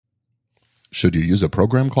Should you use a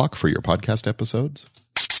program clock for your podcast episodes?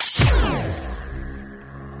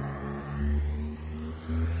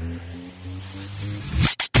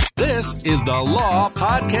 This is the Law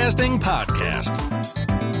Podcasting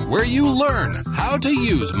Podcast, where you learn how to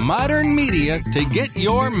use modern media to get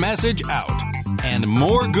your message out and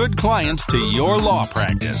more good clients to your law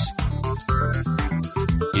practice.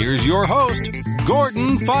 Here's your host,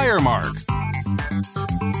 Gordon Firemark.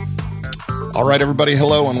 All right, everybody.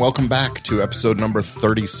 Hello, and welcome back to episode number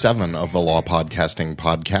 37 of the Law Podcasting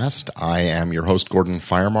Podcast. I am your host, Gordon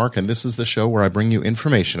Firemark, and this is the show where I bring you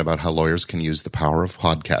information about how lawyers can use the power of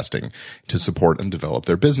podcasting to support and develop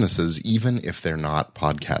their businesses, even if they're not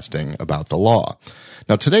podcasting about the law.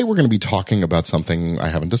 Now, today we're going to be talking about something I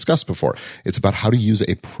haven't discussed before. It's about how to use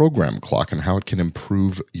a program clock and how it can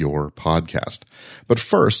improve your podcast. But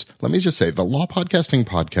first, let me just say, the Law Podcasting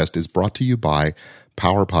Podcast is brought to you by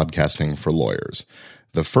Power Podcasting for Lawyers,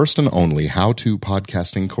 the first and only how-to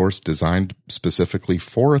podcasting course designed specifically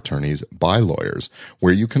for attorneys by lawyers,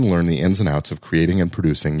 where you can learn the ins and outs of creating and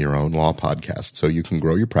producing your own law podcast so you can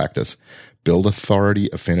grow your practice, build authority,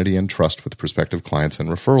 affinity, and trust with prospective clients and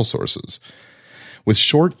referral sources. With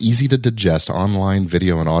short, easy-to-digest online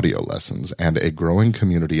video and audio lessons and a growing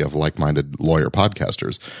community of like-minded lawyer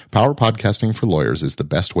podcasters, Power Podcasting for Lawyers is the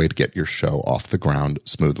best way to get your show off the ground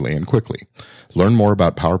smoothly and quickly. Learn more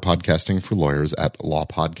about Power Podcasting for Lawyers at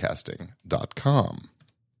lawpodcasting.com.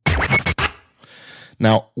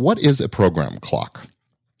 Now, what is a program clock?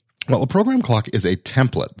 Well, a program clock is a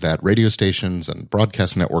template that radio stations and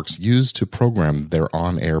broadcast networks use to program their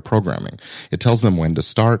on-air programming. It tells them when to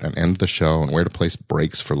start and end the show and where to place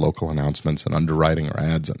breaks for local announcements and underwriting or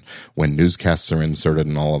ads and when newscasts are inserted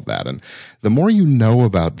and all of that. And the more you know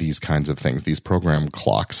about these kinds of things, these program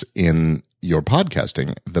clocks in your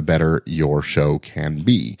podcasting, the better your show can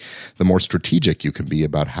be. The more strategic you can be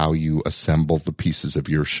about how you assemble the pieces of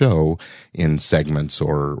your show in segments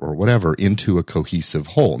or whatever into a cohesive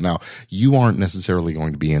whole. Now, you aren't necessarily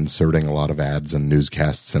going to be inserting a lot of ads and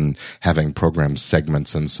newscasts and having program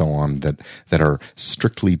segments and so on that are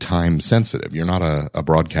strictly time sensitive. You're not a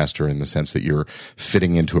broadcaster in the sense that you're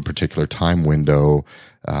fitting into a particular time window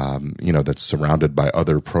that's surrounded by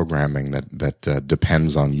other programming that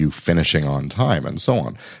depends on you finishing on time and so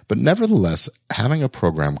on. But nevertheless, having a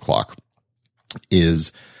program clock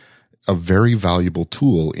is a very valuable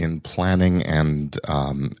tool in planning and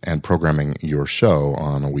programming your show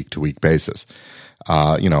on a week-to-week basis.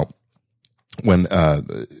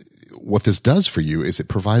 What this does for you is it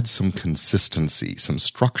provides some consistency, some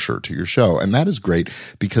structure to your show. And that is great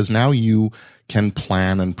because now you can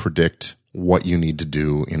plan and predict what you need to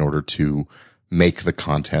do in order to make the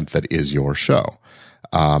content that is your show.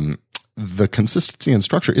 The consistency and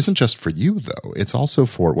structure isn't just for you, though. It's also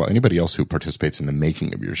for, anybody else who participates in the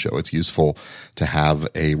making of your show. It's useful to have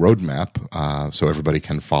a roadmap so everybody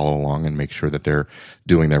can follow along and make sure that they're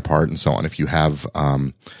doing their part and so on. If you have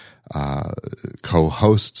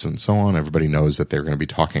co-hosts and so on, everybody knows that they're going to be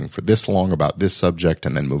talking for this long about this subject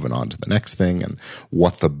and then moving on to the next thing and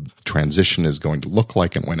what the transition is going to look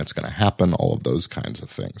like and when it's going to happen, all of those kinds of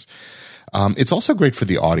things. It's also great for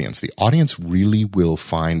the audience. The audience really will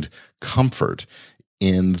find comfort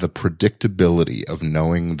in the predictability of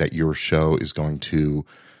knowing that your show is going to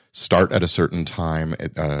start at a certain time,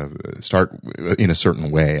 start in a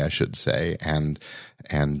certain way, I should say, and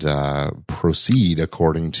proceed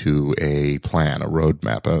according to a plan, a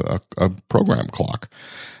roadmap, a program clock.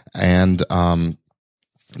 And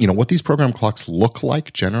what these program clocks look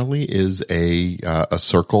like generally is a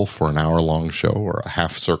circle for an hour-long show, or a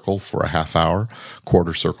half circle for a half hour,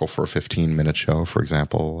 quarter circle for a 15-minute show, for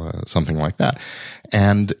example, something like that.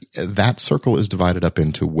 And that circle is divided up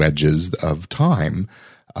into wedges of time,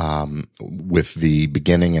 with the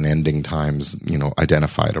beginning and ending times,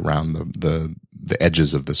 identified around the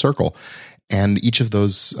edges of the circle. And each of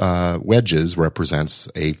those wedges represents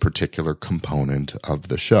a particular component of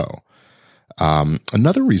the show.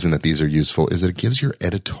 Another reason that these are useful is that it gives your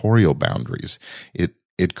editorial boundaries.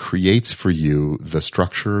 It creates for you the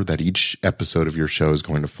structure that each episode of your show is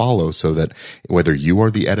going to follow, so that whether you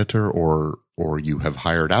are the editor or you have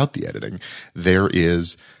hired out the editing, there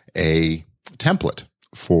is a template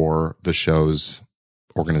for the show's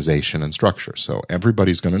organization and structure. So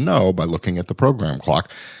everybody's going to know by looking at the program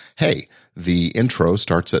clock, hey, the intro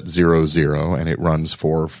starts at 00 and it runs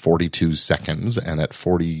for 42 seconds. And at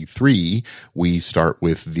 43, we start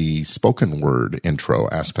with the spoken word intro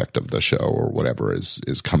aspect of the show, or whatever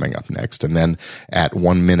is coming up next. And then at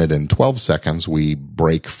 1 minute and 12 seconds, we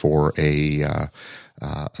break for a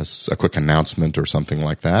a quick announcement or something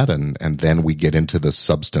like that, and then we get into the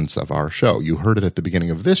substance of our show. You heard it at the beginning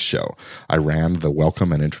of this show. I ran the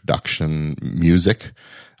welcome and introduction music,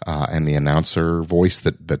 and the announcer voice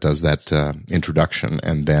that does that introduction,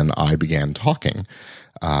 and then I began talking.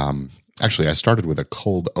 Actually, I started with a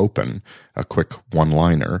cold open, a quick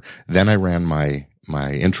one-liner. Then I ran my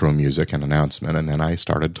intro music and announcement, and then I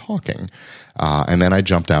started talking. And then I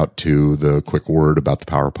jumped out to the quick word about the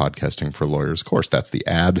Power Podcasting for Lawyers course. That's the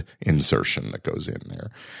ad insertion that goes in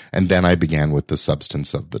there. And then I began with the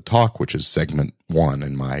substance of the talk, which is segment 1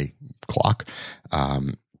 in my clock,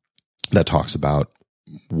 that talks about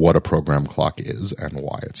what a program clock is and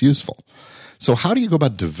why it's useful. So how do you go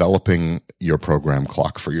about developing your program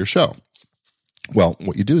clock for your show? Well,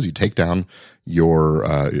 what you do is you take down your,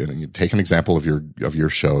 you take an example of your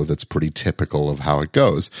show that's pretty typical of how it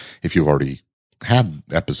goes. If you've already had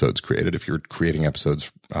episodes created, if you're creating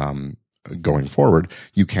episodes, going forward,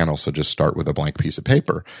 you can also just start with a blank piece of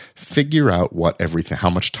paper, figure out how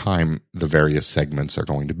much time the various segments are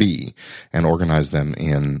going to be, and organize them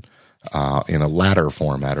in a ladder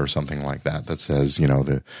format or something like that says,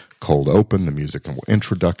 the cold open, the musical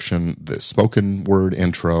introduction, the spoken word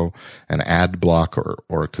intro, an ad block,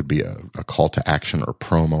 or it could be a call to action or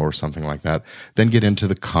promo or something like that. Then get into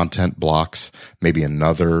the content blocks, maybe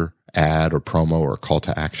another ad or promo or call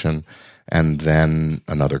to action, and then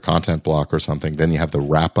another content block or something. Then you have the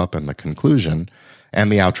wrap up and the conclusion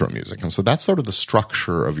and the outro music. And so that's sort of the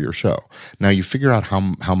structure of your show. Now you figure out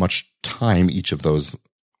how much time each of those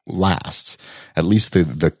lasts, at least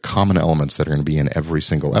the common elements that are going to be in every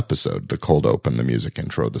single episode: the cold open, the music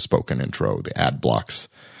intro, the spoken intro, the ad blocks,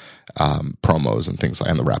 promos and things like,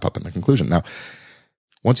 and the wrap up and the conclusion. Now,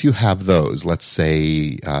 once you have those, let's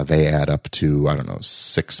say they add up to,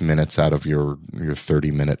 6 minutes out of your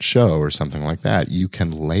 30-minute show or something like that, you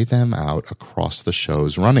can lay them out across the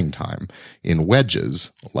show's running time in wedges,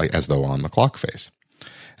 like as though on the clock face.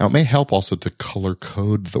 Now, it may help also to color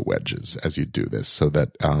code the wedges as you do this, so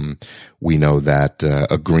that we know that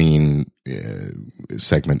a green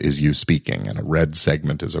segment is you speaking, and a red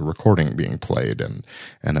segment is a recording being played, and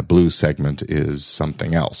a blue segment is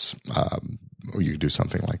something else. Or you do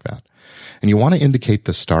something like that. And you want to indicate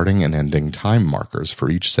the starting and ending time markers for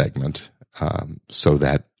each segment, so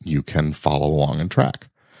that you can follow along and track.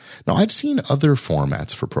 Now, I've seen other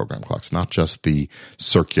formats for program clocks, not just the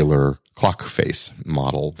circular clock face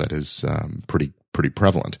model that is pretty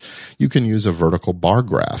prevalent. You can use a vertical bar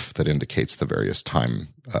graph that indicates the various time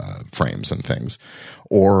frames and things,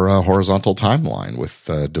 or a horizontal timeline with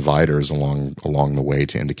dividers along the way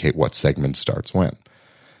to indicate what segment starts when.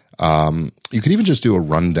 You could even just do a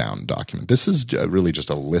rundown document. This is really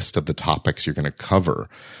just a list of the topics you're going to cover.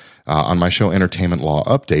 On my show, Entertainment Law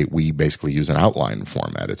Update, we basically use an outline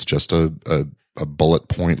format. It's just a bullet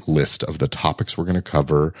point list of the topics we're going to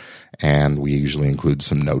cover, and we usually include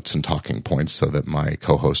some notes and talking points so that my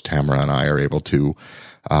co-host Tamara and I are able to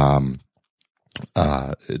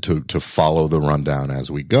follow the rundown as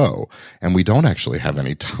we go. And we don't actually have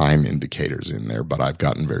any time indicators in there, but I've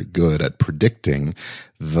gotten very good at predicting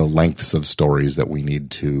the lengths of stories that we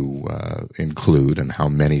need to include and how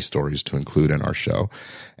many stories to include in our show.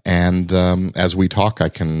 And as we talk, I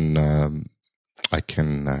can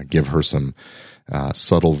give her some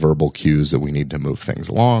subtle verbal cues that we need to move things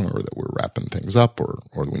along, or that we're wrapping things up, or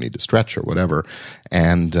we need to stretch or whatever.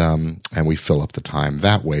 And we fill up the time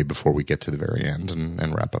that way before we get to the very end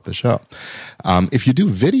and wrap up the show. If you do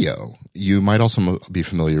video, you might also be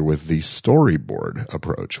familiar with the storyboard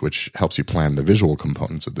approach, which helps you plan the visual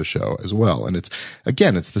components of the show as well. And it's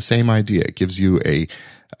the same idea. It gives you a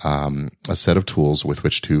set of tools with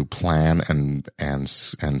which to plan and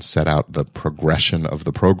set out the progression of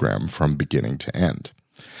the program from beginning to end.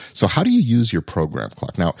 So how do you use your program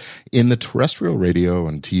clock? Now, in the terrestrial radio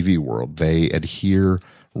and TV world, they adhere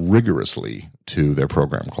rigorously to their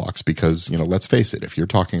program clocks because, let's face it, if you're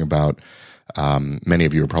talking about many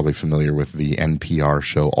of you are probably familiar with the NPR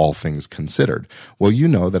show All Things Considered. Well, you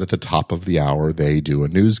know that at the top of the hour they do a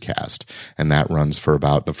newscast, and that runs for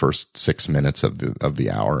about the first 6 minutes of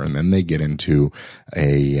the hour, and then they get into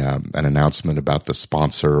an announcement about the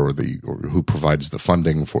sponsor or who provides the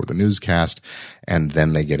funding for the newscast, and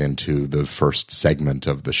then they get into the first segment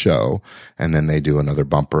of the show, and then they do another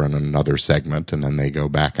bumper and another segment, and then they go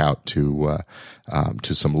back out to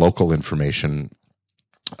some local information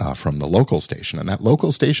from the local station, and that local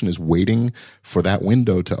station is waiting for that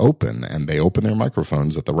window to open, and they open their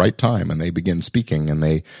microphones at the right time, and they begin speaking, and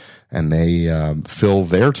they fill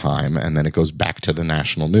their time, and then it goes back to the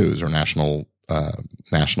national news or national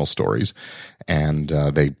national stories, and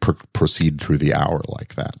they proceed through the hour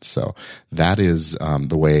like that. So that is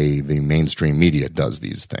the way the mainstream media does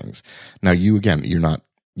these things. Now, you're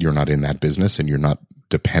not in that business, and you're not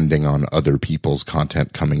depending on other people's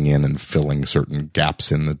content coming in and filling certain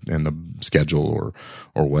gaps in the schedule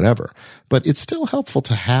or whatever. But it's still helpful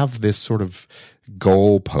to have this sort of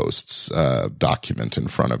goalposts document in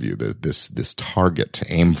front of you, this target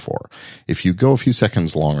to aim for. If you go a few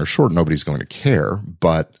seconds long or short, nobody's going to care,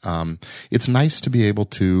 but it's nice to be able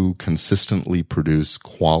to consistently produce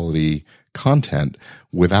quality content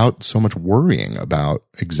without so much worrying about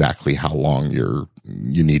exactly how long you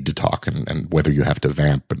need to talk and whether you have to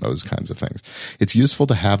vamp and those kinds of things. It's useful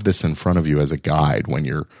to have this in front of you as a guide when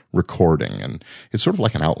you're recording, and it's sort of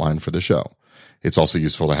like an outline for the show. It's also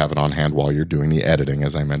useful to have it on hand while you're doing the editing,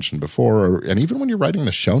 as I mentioned before, and even when you're writing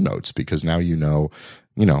the show notes, because now you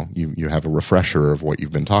have a refresher of what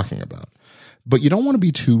you've been talking about. But you don't want to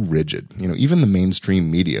be too rigid. Even the mainstream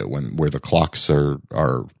media, where the clocks are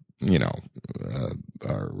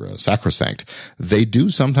sacrosanct, they do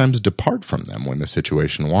sometimes depart from them when the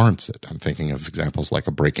situation warrants it. I'm thinking of examples like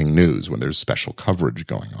a breaking news when there's special coverage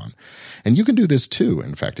going on. And you can do this too.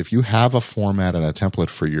 In fact, if you have a format and a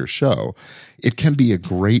template for your show, it can be a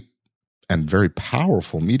great and very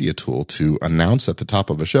powerful media tool to announce at the top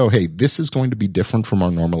of a show, hey, this is going to be different from our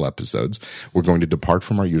normal episodes. We're going to depart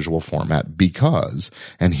from our usual format because,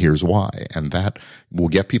 and here's why. And that will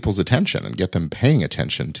get people's attention and get them paying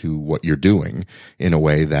attention to what you're doing in a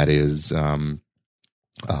way that is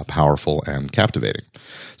powerful and captivating.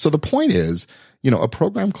 So the point is, a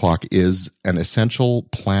program clock is an essential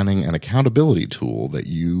planning and accountability tool that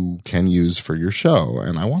you can use for your show.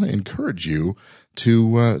 And I want to encourage you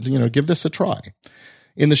to give this a try.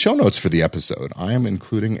 In the show notes for the episode, I am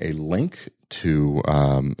including a link to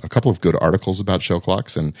a couple of good articles about show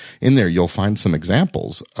clocks, and in there you'll find some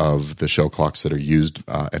examples of the show clocks that are used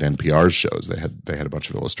at NPR's shows. They had a bunch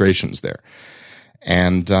of illustrations there.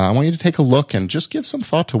 And I want you to take a look and just give some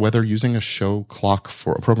thought to whether using a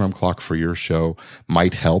program clock for your show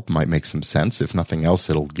might help, might make some sense. If nothing else,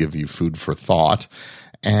 it'll give you food for thought.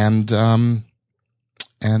 And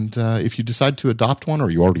if you decide to adopt one,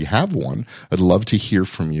 or you already have one, I'd love to hear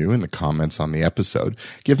from you in the comments on the episode.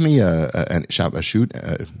 Give me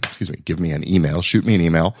give me an email. Shoot me an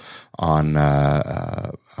email on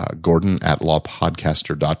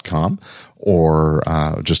Gordon@lawpodcaster.com, or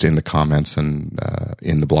just in the comments and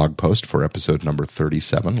in the blog post for episode number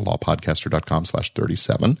 37,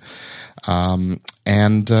 lawpodcaster.com/37.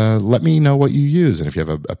 And let me know what you use. And if you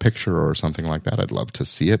have a picture or something like that, I'd love to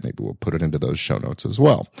see it. Maybe we'll put it into those show notes as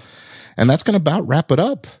well. And that's going to about wrap it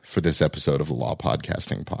up for this episode of the Law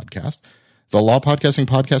Podcasting Podcast. The Law Podcasting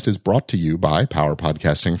Podcast is brought to you by Power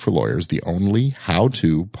Podcasting for Lawyers, the only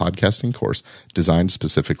how-to podcasting course designed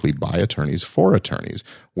specifically by attorneys for attorneys,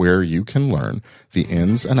 where you can learn the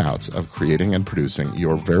ins and outs of creating and producing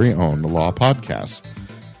your very own law podcast,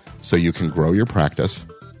 so you can grow your practice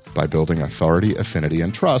by building authority, affinity,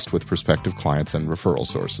 and trust with prospective clients and referral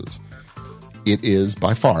sources. It is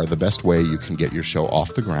by far the best way you can get your show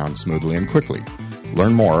off the ground smoothly and quickly.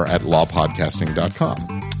 Learn more at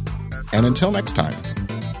lawpodcasting.com. And until next time,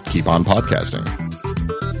 keep on podcasting.